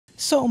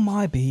So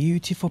my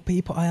beautiful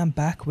people, I am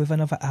back with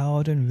another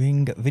Elden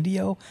Ring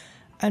video,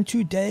 and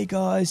today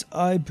guys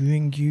I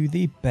bring you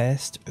the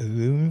best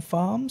rune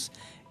farms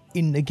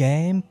in the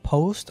game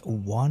post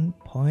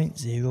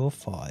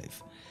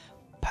 1.05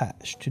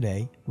 patch.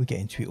 Today we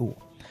get into it all.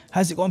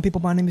 How's it going people?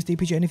 My name is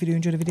DPJ, and if you do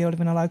enjoy the video,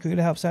 leaving a like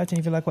really helps out, and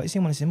if you like what you see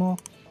and want to see more,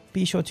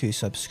 be sure to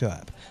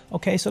subscribe.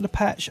 Okay, so the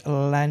patch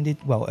landed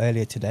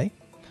earlier today.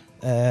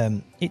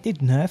 It did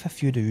nerf a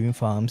few of the rune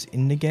farms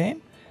in the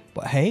game.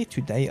 But hey,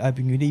 today I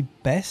bring you the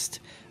best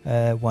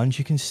ones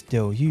you can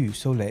still use.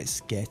 So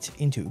let's get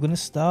into it. We're going to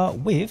start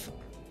with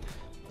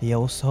the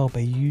also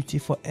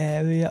beautiful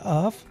area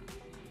of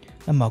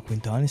the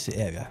Mogwin Dynasty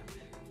area.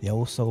 The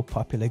also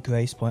popular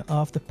grace point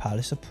of the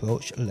Palace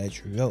Approach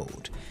Ledge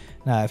Road.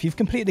 Now, if you've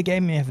completed the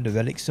game and you have the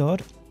Relic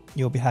Sword,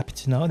 you'll be happy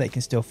to know they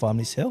can still farm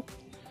this hill.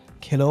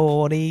 Kill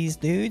all these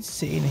dudes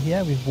sitting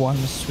here with one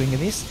swing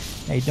of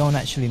this. Now, you don't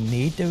actually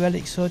need the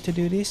Relic Sword to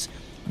do this.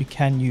 You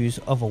can use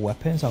other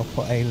weapons. I'll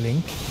put a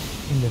link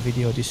in the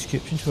video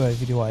description to a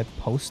video I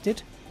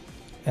posted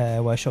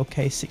where I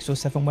showcase 6 or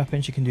 7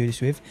 weapons you can do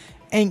this with.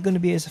 Ain't going to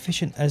be as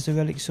efficient as the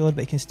Relic Sword,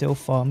 but you can still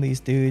farm these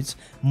dudes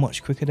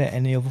much quicker than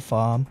any other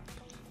farm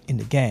in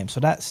the game. So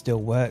that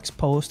still works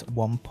post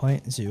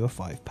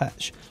 1.05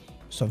 patch.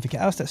 Something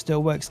else that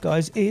still works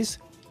guys is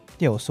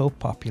the also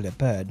popular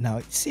bird. Now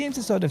it seems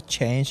to sort of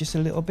change just a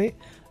little bit.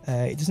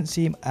 It doesn't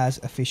seem as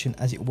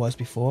efficient as it was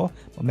before,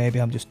 but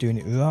maybe I'm just doing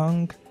it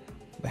wrong.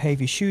 But hey,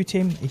 if you shoot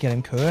him, you get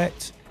him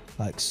correct,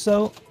 like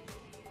so,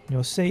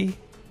 you'll see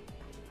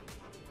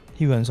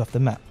he runs off the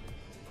map.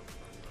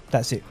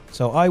 That's it.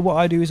 So what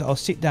I do is I'll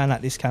sit down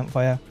at this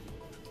campfire,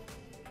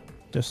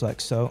 just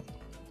like so.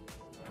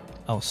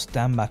 I'll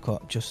stand back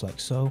up, just like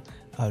so.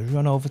 I'll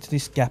run over to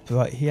this gap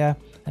right here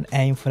and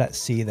aim for that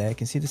sea there. You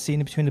can see the sea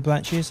in between the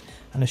branches,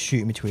 and I shoot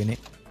in between it.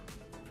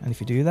 And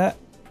if you do that,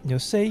 you'll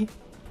see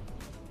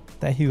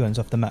that he runs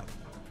off the map.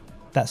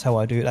 That's how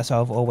I do it. That's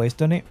how I've always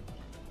done it.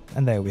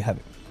 And there we have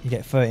it. You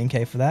get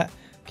 13k for that.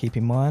 Keep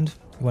in mind,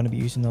 you want to be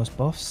using those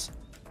buffs.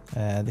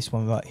 This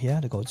one right here,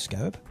 the gold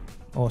scarab.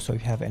 Also,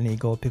 if you have any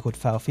gold pickled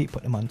foul feet,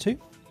 put them on too.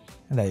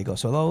 And there you go.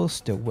 So those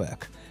still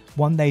work.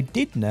 One they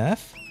did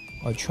nerf,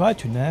 or tried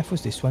to nerf,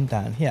 was this one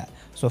down here.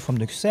 So from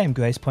the same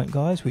grace point,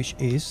 guys, which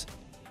is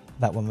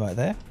that one right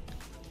there.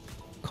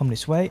 Come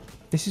this way.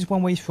 This is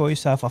one where you throw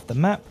yourself off the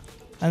map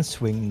and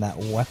swing that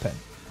weapon.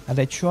 And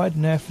they tried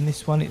nerfing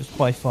this one. It was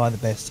by far the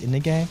best in the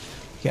game.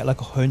 You get like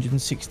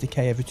 160k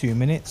every 2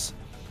 minutes,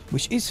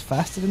 which is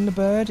faster than the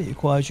bird. It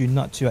requires you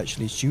not to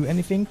actually shoot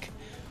anything.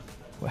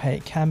 But hey,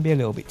 it can be a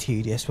little bit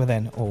tedious. Well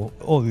then, or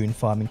rune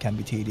farming can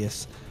be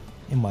tedious,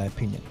 in my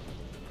opinion.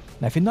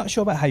 Now, if you're not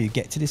sure about how you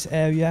get to this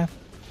area,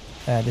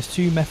 there's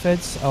 2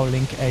 methods. I'll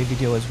link a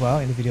video as well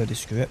in the video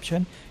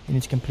description. You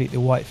need to complete the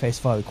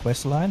Whiteface Fire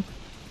quest line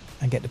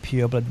and get the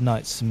Pureblood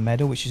Knight's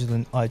medal, which is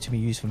an item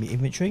you use from your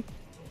inventory.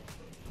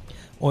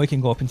 Or you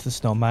can go up into the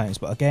Snow Mountains.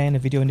 But again, a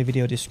video in the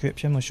video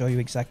description will show you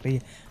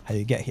exactly how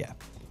you get here.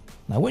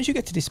 Now, once you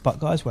get to this spot,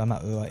 guys, where I'm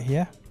at right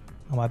here,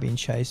 am I being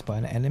chased by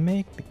an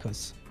enemy?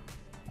 Because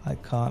I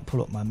can't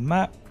pull up my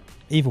map.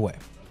 Either way,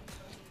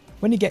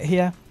 when you get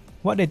here,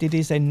 what they did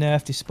is they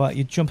nerfed this spot.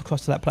 You jump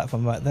across to that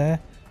platform right there.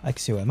 I can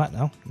see where I'm at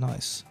now.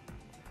 Nice.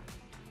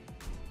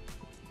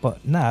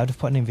 But now they've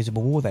put an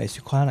invisible wall there, so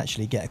you can't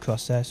actually get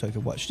across there. So if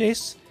you watch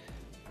this,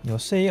 you'll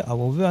see I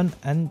will run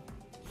and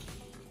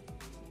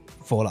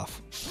fall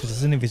off because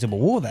there's an invisible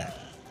wall there.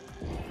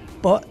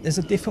 But there's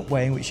a different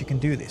way in which you can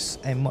do this,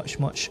 a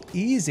much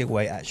easier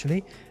way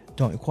actually.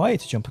 Don't require you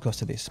to jump across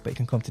to this, but you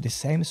can come to the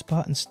same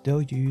spot and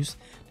still use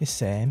the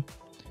same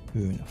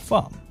rune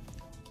farm.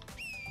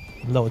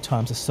 Load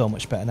times are so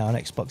much better now on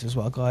Xbox as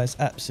well, guys.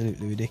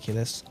 Absolutely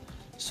ridiculous,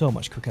 so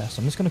much quicker.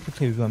 So I'm just going to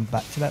quickly run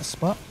back to that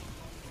spot,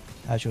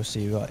 as you'll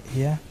see right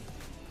here.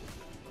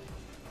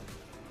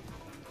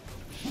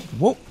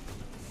 Whoa!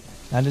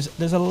 Now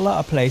there's a lot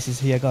of places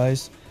here,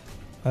 guys.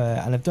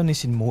 And I've done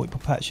this in multiple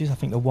patches. I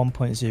think the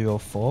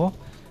 1.04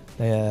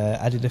 they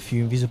added a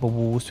few invisible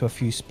walls to a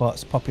few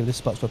spots, popular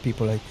spots where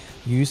people are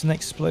using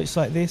exploits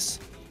like this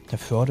to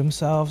throw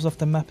themselves off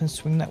the map and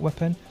swing that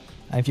weapon.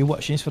 And if you're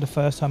watching this for the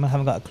first time and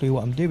haven't got a clue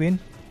what I'm doing,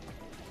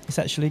 it's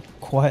actually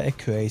quite a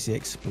crazy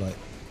exploit.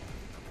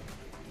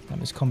 Let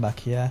me just come back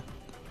here.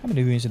 How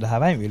many runes did I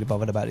have? I ain't really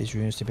bothered about these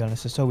runes, to be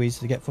honest. They're so easy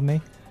to get for me.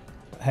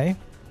 But hey,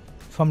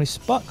 from this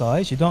spot,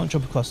 guys, you don't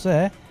jump across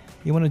there.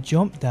 You want to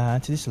jump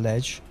down to this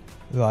ledge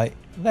right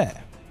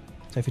there.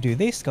 So if you do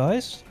this,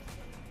 guys,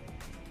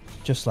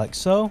 just like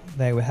so,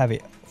 there we have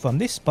it. From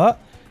this spot,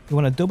 you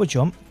want to double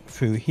jump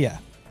through here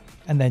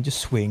and then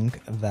just swing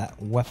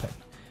that weapon.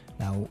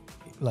 Now,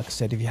 like I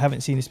said, if you haven't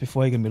seen this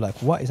before, you're gonna be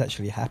like, what is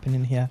actually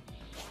happening here?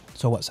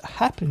 So what's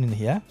happening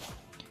here,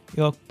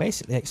 you're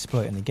basically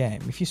exploiting the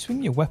game. If you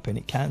swing your weapon,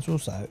 it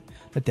cancels out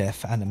the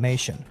death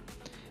animation,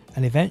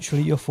 and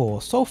eventually you'll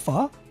fall so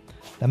far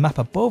the map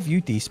above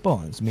you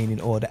despawns, meaning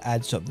order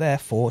adds up there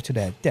to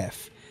their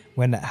death.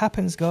 When that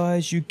happens,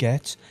 guys, you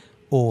get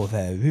all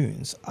their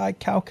runes. I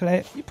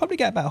calculate you probably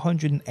get about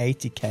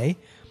 180k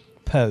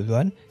per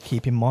run.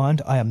 Keep in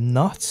mind, I am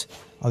not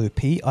I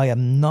repeat, I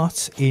am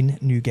not in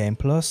New Game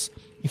Plus.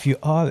 If you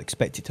are,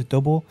 expect it to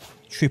double,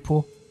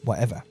 triple,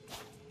 whatever.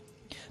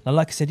 Now,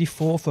 like I said, you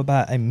fall for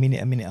about a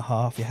minute and a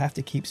half. You have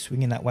to keep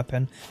swinging that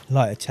weapon,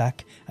 light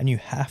attack, and you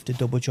have to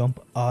double jump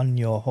on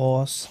your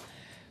horse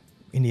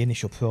in the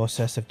initial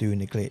process of doing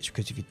the glitch,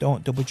 because if you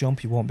don't double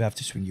jump, you won't be able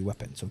to swing your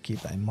weapon, so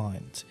keep that in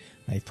mind.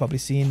 Now, you've probably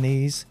seen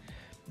these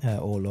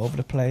all over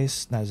the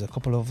place. Now, there's a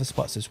couple of other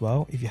spots as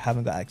well if you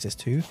haven't got access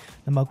to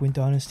the Mogwin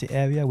Dynasty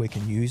area where you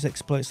can use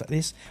exploits like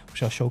this,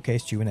 which I'll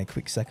showcase to you in a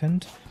quick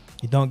second.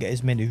 You don't get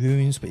as many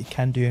runes, but you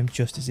can do them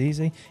just as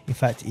easy, in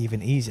fact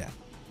even easier.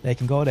 There you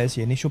can go, there's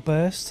the initial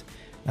burst.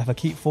 Now if I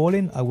keep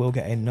falling, I will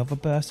get another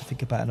burst, I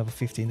think about another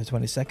 15 to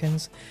 20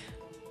 seconds.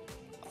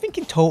 I think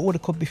in total there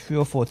could be 3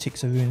 or 4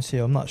 ticks of runes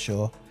here, I'm not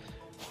sure.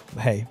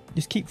 But hey,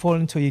 just keep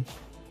falling until you're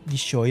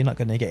sure you're not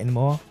going to get any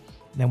more.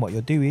 Then what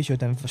you'll do is you'll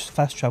then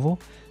fast travel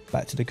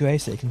back to the grey,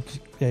 so you can,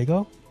 there you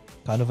go.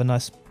 Got another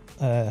nice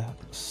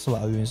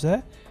slot of runes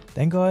there.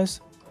 Then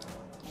guys,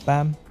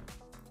 bam,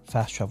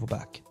 fast travel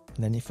back.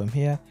 And then from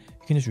here,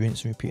 you can just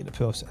rinse and repeat the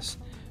process.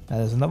 Now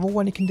there's another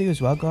one you can do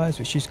as well guys,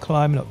 which is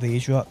climbing up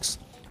these rocks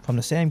from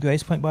the same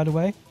grace point, by the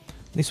way.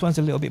 This one's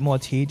a little bit more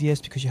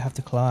tedious because you have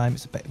to climb,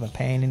 it's a bit of a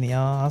pain in the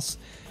arse.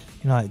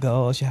 You know how it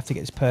goes, you have to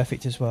get this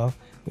perfect as well,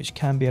 which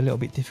can be a little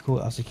bit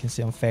difficult. As you can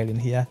see, I'm failing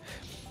here.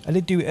 I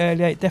did do it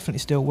earlier, it definitely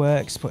still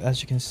works, but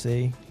as you can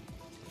see,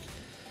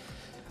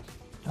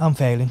 I'm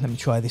failing. Let me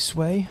try this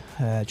way,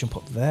 jump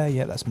up there,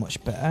 yeah, that's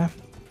much better.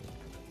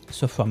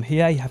 So from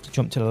here, you have to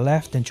jump to the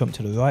left, then jump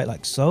to the right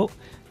like so.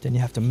 Then you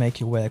have to make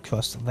your way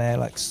across there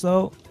like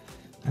so,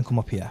 and come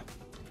up here.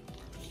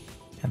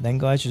 And then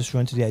guys, you just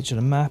run to the edge of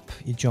the map,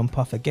 you jump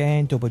off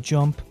again, double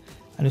jump,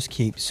 and just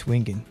keep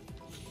swinging.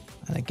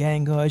 And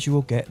again guys, you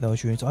will get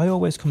those runes. I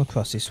always come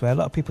across this way, a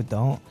lot of people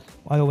don't.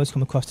 I always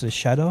come across to the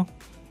shadow.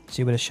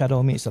 See where the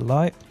shadow meets the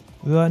light,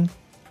 run,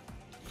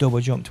 double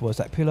jump towards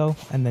that pillow,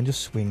 and then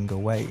just swing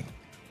away.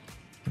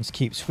 Just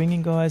keep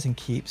swinging guys, and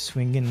keep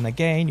swinging, and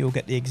again you'll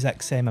get the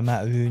exact same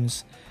amount of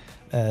runes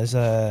as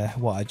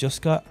what I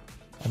just got.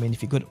 I mean,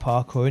 if you're good at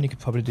parkouring, you could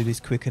probably do this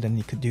quicker than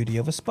you could do the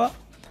other spot.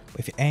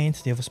 But if you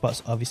ain't, the other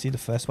spots, obviously the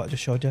first spot I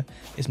just showed you,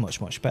 is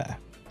much better.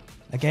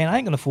 Again, I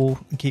ain't going to fall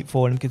and keep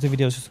falling because the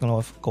video is just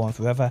going to go on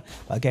forever.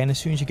 But again, as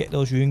soon as you get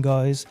those rune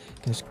guys,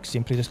 you can just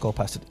simply just go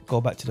past it,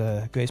 go back to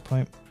the grace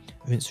point,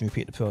 rinse and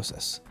repeat the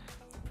process.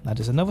 Now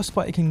there's another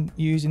spot you can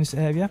use in this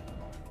area,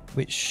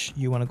 which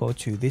you want to go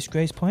to this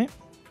grace point.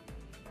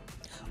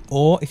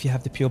 Or if you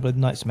have the Pureblood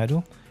Knight's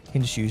Medal, you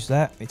can just use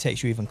that. It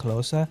takes you even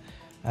closer.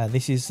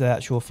 This is the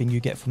actual thing you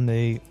get from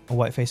the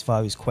Whiteface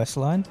Fiery's quest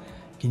line.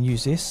 You can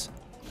use this,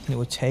 and it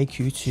will take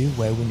you to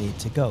where we need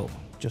to go,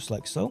 just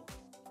like so.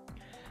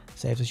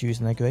 Saves us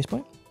using that grace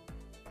point.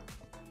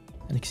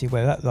 And you can see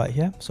where we're at right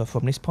here. So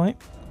from this point,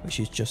 which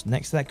is just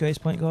next to that grace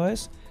point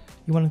guys,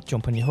 you want to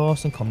jump on your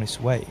horse and come this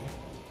way.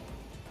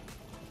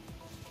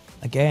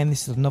 Again,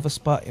 this is another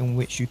spot in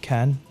which you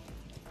can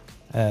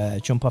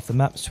jump off the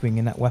map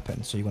swinging that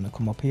weapon. So you want to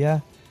come up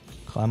here,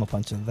 climb up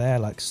onto there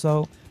like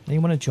so. Then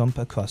you want to jump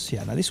across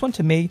here. Now this one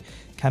to me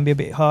can be a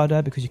bit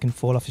harder because you can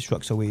fall off this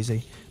rock so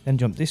easy. Then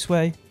jump this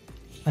way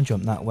and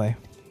jump that way.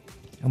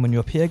 And when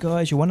you're up here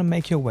guys, you want to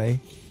make your way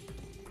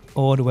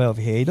all the way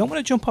over here. You don't want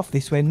to jump off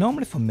this way.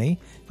 Normally for me,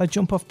 if I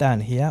jump off down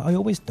here, I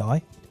always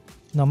die,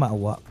 no matter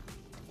what.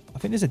 I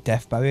think there's a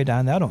death barrier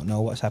down there. I don't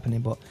know what's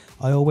happening, but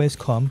I always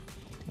come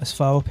as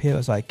far up here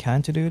as I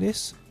can to do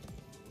this.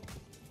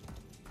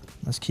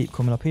 Let's keep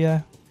coming up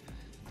here.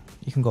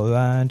 You can go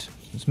around.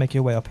 Just make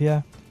your way up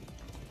here.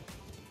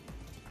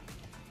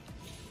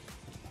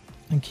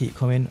 And keep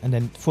coming, and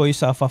then throw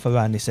yourself off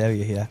around this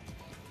area here.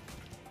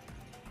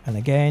 And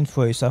again,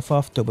 throw yourself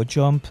off, double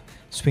jump,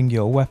 swing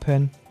your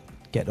weapon,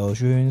 get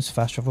those runes,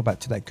 fast travel back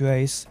to that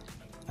grace,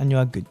 and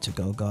you're good to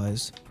go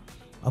guys.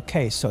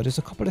 Okay, so there's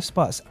a couple of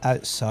spots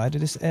outside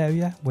of this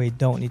area where you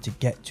don't need to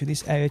get to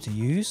this area to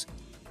use.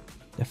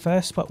 The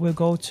first spot we'll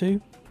go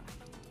to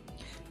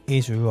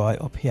is right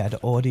up here, the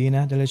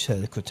Ordina, the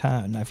Legislative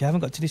Town. Now if you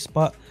haven't got to this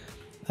spot,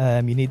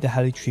 you need the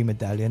Halley Tree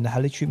Medallion. The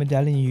Halley Tree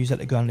Medallion you use at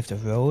the Grand Lift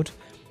of Road.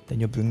 Then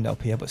you'll bring that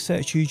up here, but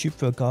search YouTube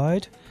for a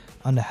guide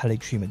on the Halley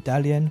Tree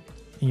Medallion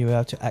and you're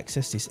able to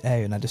access this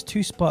area. Now there's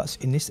 2 spots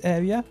in this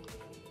area.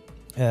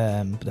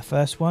 But the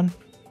first one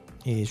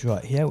is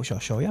right here, which I'll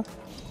show you.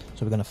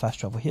 So we're going to fast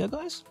travel here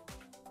guys.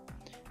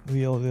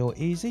 Real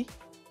easy,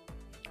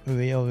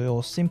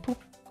 real simple.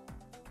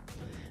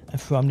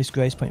 And from this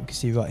grace point you can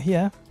see right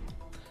here,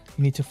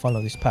 you need to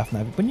follow this path.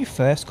 Now when you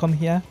first come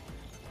here,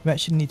 you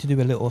actually need to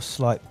do a little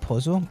slight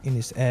puzzle in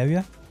this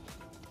area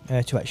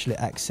to actually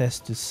access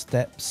the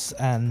steps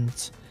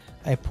and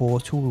a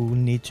portal we will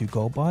need to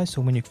go by.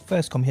 So when you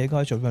first come here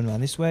guys, you'll run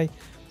around this way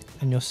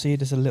and you'll see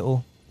there's a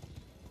little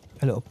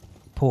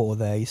portal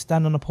there. You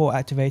stand on the portal,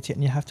 activate it,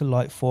 and you have to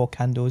light 4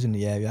 candles in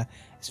the area.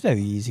 It's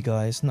very easy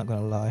guys, not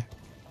gonna lie.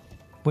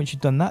 Once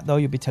you've done that though,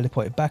 you'll be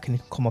teleported back and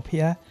you can come up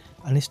here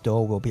and this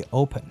door will be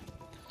open.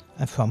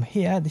 And from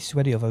here, this is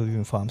where the other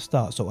rune farm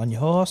starts. So on your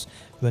horse,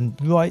 run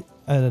right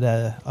out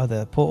of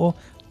the portal,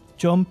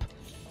 jump,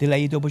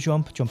 delay your double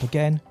jump, jump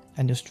again,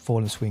 and just fall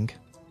and swing.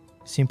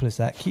 Simple as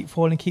that. Keep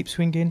falling, keep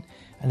swinging,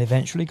 and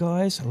eventually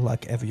guys,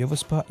 like every other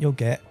spot, you'll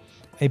get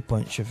a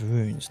bunch of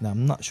runes. Now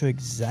I'm not sure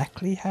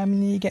exactly how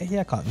many you get here,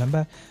 I can't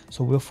remember,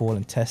 so we'll fall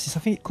and test this. I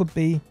think it could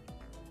be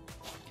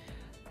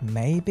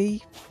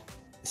maybe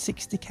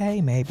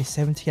 60k, maybe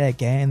 70k.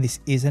 Again, this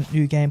isn't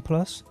New Game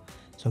Plus,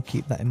 so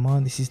keep that in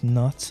mind. This is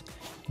not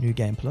New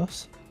Game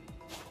Plus.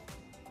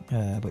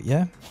 But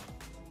yeah,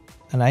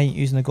 and I ain't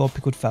using the gold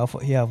pickled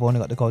fowl-foot here. I've only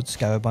got the gold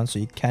scarab on, so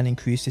you can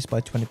increase this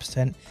by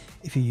 20%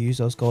 if you use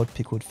those gold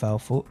pickled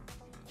fowl-foot.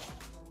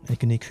 And you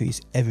can increase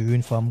every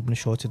rune farm I'm going to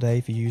show today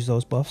if you use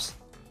those buffs.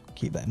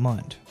 Keep that in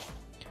mind.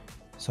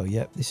 So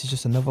yeah, this is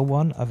just another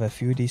one of a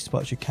few of these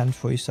spots you can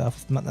throw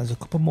yourself. There's a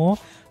couple more.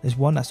 There's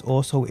one that's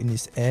also in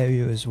this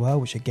area as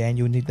well, which again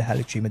you'll need the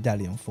Hallictree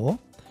medallion for.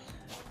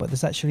 But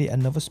there's actually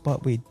another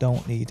spot where you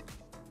don't need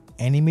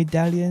any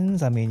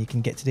medallions. I mean, you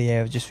can get to the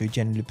area just through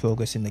generally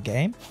progress in the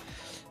game.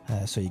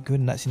 So you're good,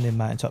 and that's in the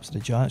mountaintops of the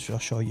giants, which I'll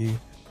show you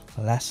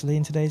lastly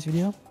in today's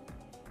video.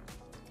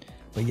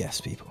 But yes,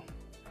 people.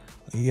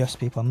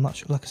 I'm not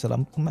sure. Like I said,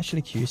 I'm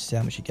actually curious to see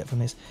how much you get from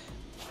this.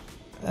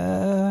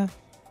 I'm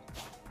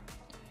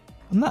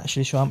not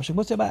actually sure how much.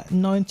 Was it about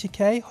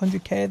 90k,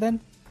 100k then?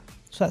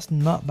 So that's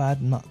not bad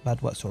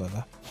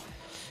whatsoever.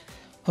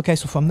 Okay,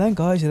 so from then,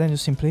 guys, you then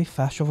just simply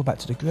fast travel back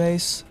to the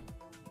Grace,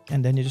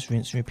 and then you just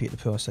rinse and repeat the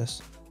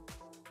process.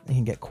 You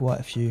can get quite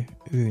a few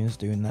runes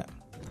doing that.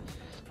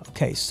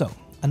 Okay, so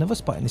another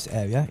spot in this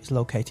area is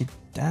located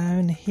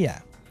down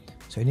here.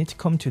 So you need to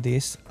come to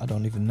this. I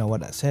don't even know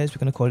what that says. We're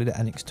going to call it the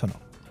Annex Tunnel.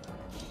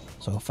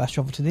 So fast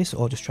travel to this,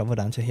 or just travel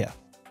down to here.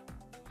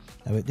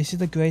 Now this is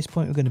the grace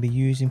point we're going to be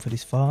using for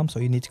this farm, so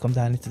you need to come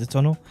down into the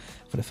tunnel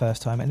for the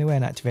first time anyway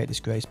and activate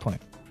this grace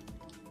point.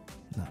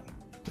 Now,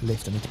 the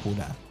lift I need to pull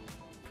down.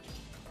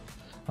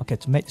 Okay,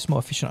 to make this more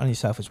efficient on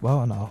yourself as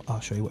well, and I'll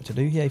show you what to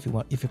do here if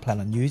you plan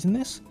on using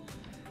this.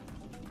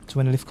 So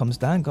when the lift comes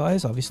down,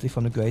 guys, obviously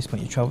from the grace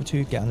point you travel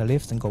to, get on the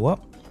lift and go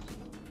up.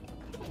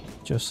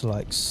 Just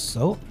like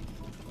so.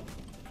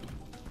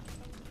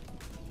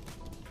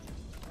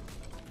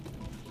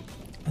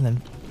 And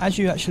then as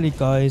you actually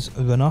guys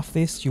run off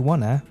this, you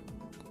wanna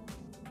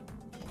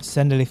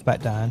send the lift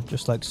back down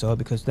just like so,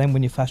 because then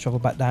when you fast travel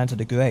back down to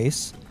the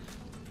grace,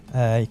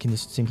 you can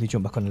just simply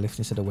jump back on the lift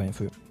instead of waiting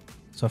through.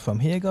 So from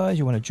here, guys,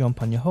 you want to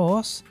jump on your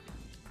horse,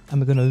 and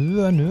we're going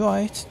to run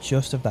right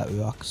just of that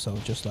rock. So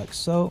just like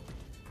so,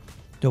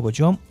 double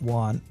jump,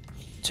 1,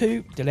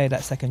 2, delay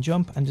that second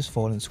jump and just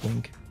fall and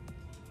swing.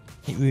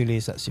 It really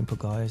is that simple,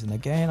 guys. And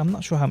again, I'm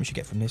not sure how much you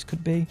get from this.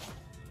 Could be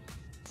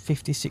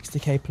 50,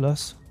 60k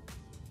plus,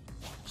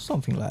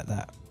 something like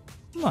that.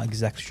 I'm not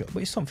exactly sure,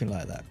 but it's something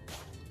like that.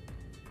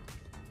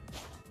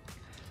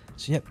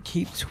 So yep,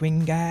 keep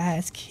swinging,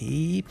 guys,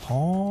 keep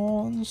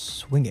on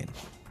swinging.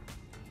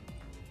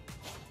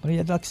 But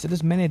yeah, like I said,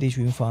 there's many of these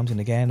rune farms in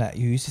the game that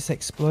use this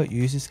exploit,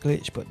 use this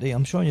glitch, but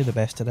I'm showing you the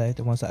best today,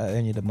 the ones that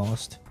earn you the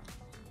most.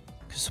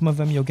 Because some of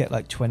them you'll get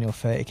like 20 or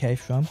 30k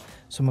from,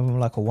 some of them are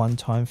like a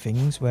one-time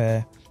things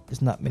where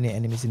there's not many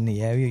enemies in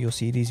the area. You'll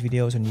see these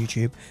videos on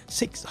YouTube,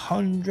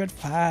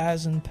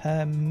 600,000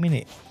 per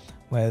minute,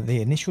 where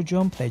the initial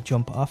jump, they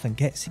jump off and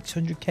get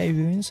 600k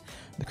runes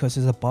because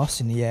there's a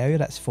boss in the area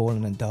that's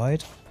fallen and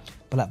died.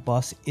 But that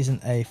boss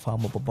isn't a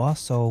farmable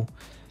boss, so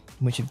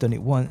once you've done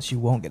it once, you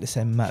won't get the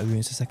same amount of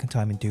runes the second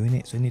time in doing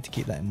it, so you need to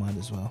keep that in mind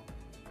as well.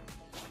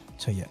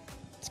 So yeah,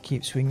 just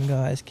keep swinging,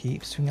 guys,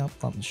 keep swinging up.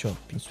 I'm sure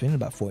I've been swinging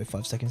about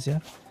 45 seconds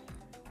here.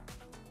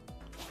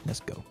 Let's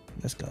go,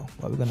 let's go.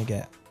 What are we gonna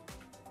get?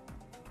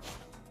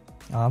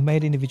 I've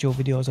made individual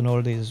videos on all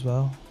of these as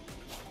well.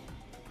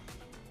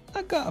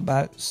 I got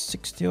about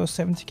 60 or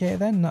 70k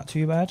then, not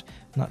too bad,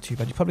 not too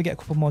bad. You probably get a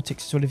couple more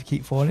ticks as well if you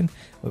keep falling,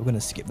 but we're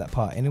gonna skip that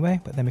part anyway.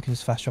 But then we can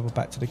just fast travel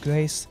back to the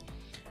Grace.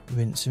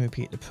 Rinse and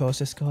repeat the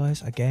process,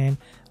 guys. Again,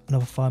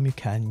 another farm you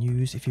can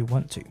use if you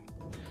want to.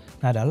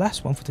 Now the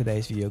last one for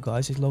today's video,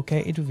 guys, is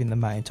located within the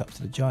mountaintops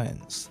of the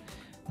giants.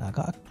 Now I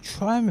gotta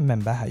try and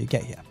remember how you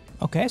get here.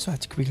 Okay, so I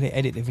had to quickly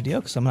edit the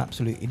video because I'm an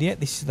absolute idiot.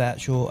 This is the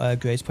actual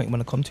grace point you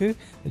want to come to,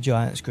 the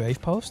giants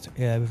grave post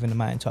within the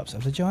mountaintops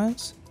of the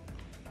giants.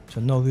 So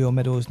no real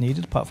medals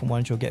needed apart from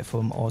ones you'll get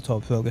from auto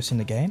progress in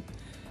the game.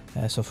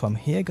 So from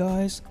here,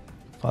 guys,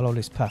 follow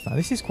this path. Now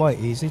this is quite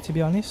easy, to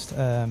be honest.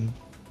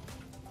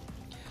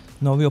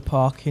 No real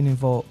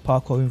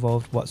parkour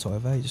involved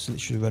whatsoever. You just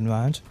literally run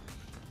around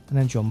and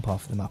then jump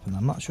off the map. And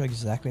I'm not sure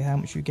exactly how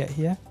much you get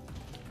here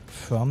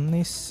from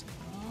this.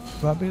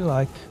 Probably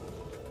like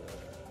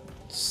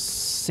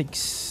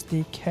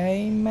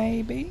 60k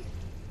maybe,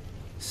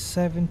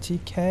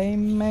 70k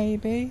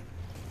maybe.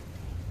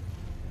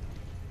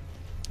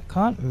 I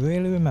can't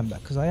really remember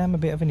because I am a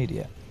bit of an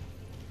idiot.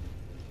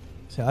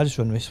 So I just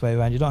run this way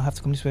around. You don't have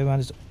to come this way around.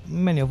 There's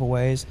many other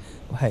ways.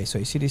 But hey, so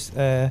you see this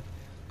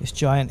this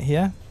giant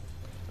here?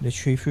 The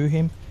tree through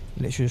him,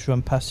 you literally just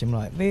run past him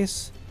like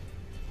this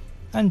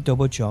and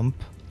double jump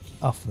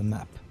off the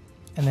map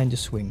and then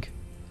just swing.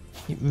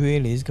 It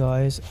really is,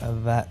 guys,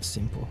 that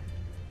simple.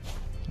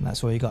 And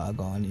that's all you gotta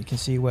go on. You can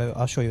see where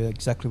I'll show you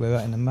exactly where we're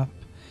at in the map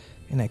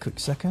in a quick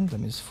second.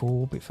 Let me just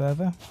fall a bit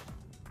further.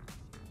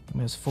 Let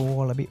me just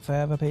fall a bit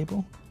further,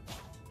 people.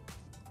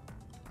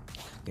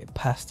 Get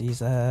past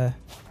these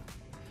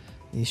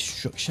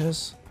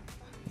structures,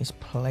 these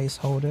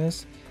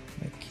placeholders.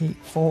 You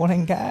keep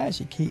falling, guys.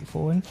 You keep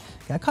falling.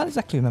 Okay, I can't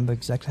exactly remember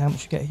how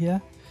much you get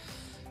here.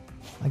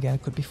 Again,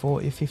 it could be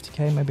 40,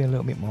 50k, maybe a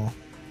little bit more.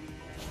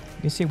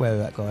 You can see where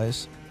we're at,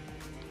 guys.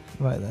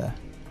 Right there.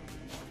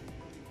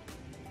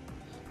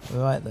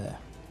 Right there.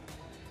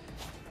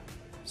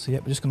 So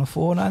yep, we're just going to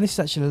fall now. This is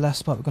actually the last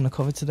spot we're going to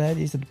cover today.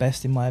 These are the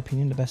best, in my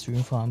opinion, the best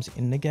rune farms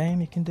in the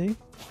game you can do.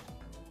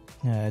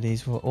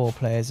 These for all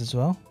players as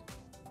well.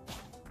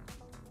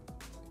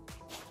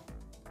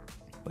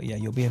 But yeah,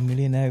 you'll be a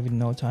millionaire within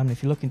no time. And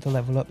if you're looking to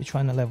level up, you're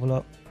trying to level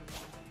up,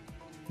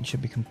 you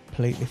should be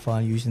completely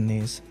fine using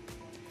these.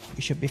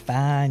 You should be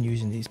fine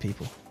using these,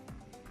 people.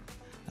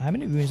 How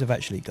many runes I've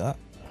actually got?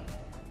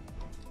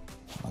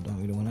 I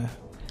don't really want to.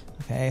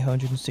 Okay,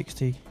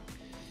 860.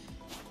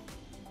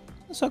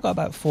 So I got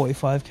about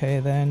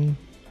 45k then.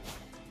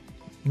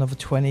 Another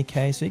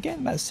 20k. So you're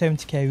getting about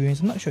 70k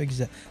runes. I'm not sure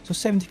exactly. So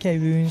 70k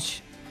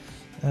runes.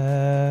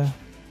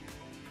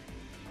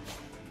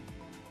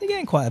 You're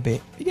getting quite a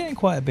bit. You're getting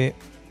quite a bit.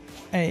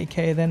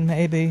 80k then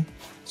maybe.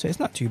 So it's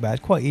not too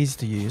bad. Quite easy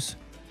to use.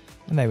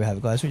 And there we have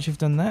it, guys. Once you've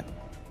done that,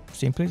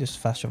 simply just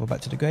fast travel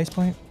back to the grace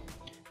point,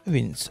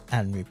 rinse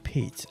and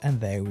repeat, and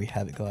there we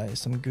have it, guys.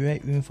 Some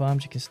great rune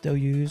farms you can still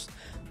use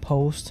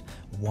post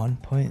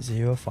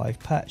 1.05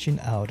 patch in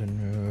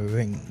Elden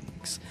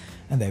Rings.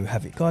 And there we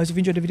have it, guys. If you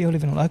enjoyed the video,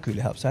 leaving a like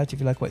really helps out. If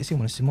you like what you see and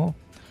want to see more,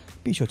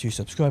 be sure to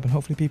subscribe, and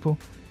hopefully, people,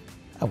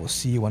 I will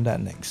see you on that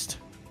next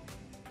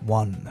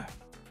one.